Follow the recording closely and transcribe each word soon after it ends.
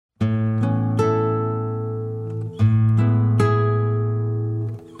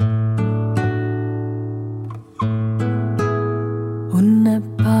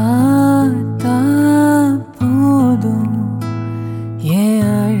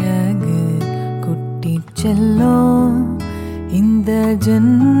செல்லும் இந்த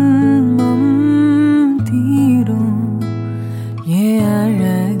ஜென்மம் தீரும் ஏன்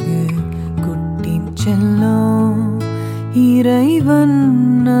அழகு குட்டி செல்லும் இறைவன்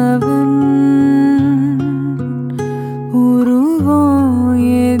அவன் உருவம்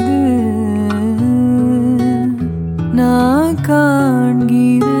எது நான்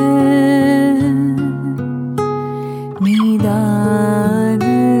காண்கிறேன்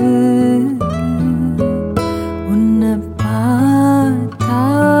நீதாது உன்னை பார்த்தா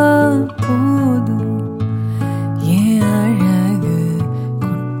போதும் ஏன் அழகு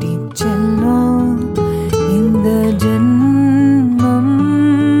குட்டி செல்லும் இந்த ஜென்மம்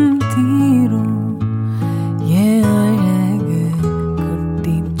தீரும் ஏன் அழகு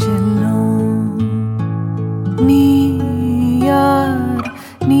குட்டி செல்லும் நீ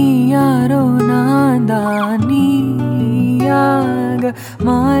யாரோ நான் தான் நீயாக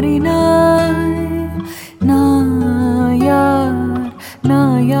மாறினாய்